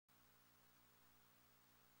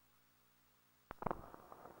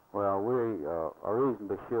Well, we are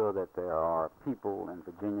reasonably sure that there are people in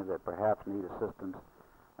Virginia that perhaps need assistance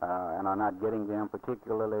and are not getting them,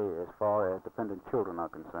 particularly as far as dependent children are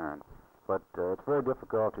concerned. But it's very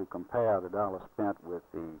difficult to compare the dollars spent with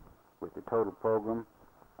the total program.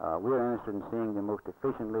 We're interested in seeing the most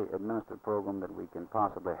efficiently administered program that we can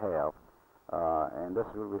possibly have, and this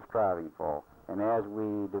is what we're striving for. And as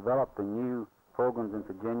we develop the new programs in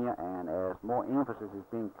Virginia, and as more emphasis is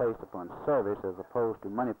being placed upon service as opposed to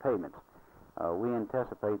money payments, we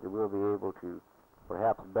anticipate that we'll be able to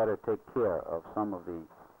perhaps better take care of some of the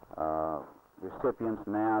recipients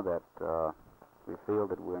now that we feel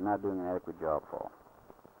that we're not doing an adequate job for.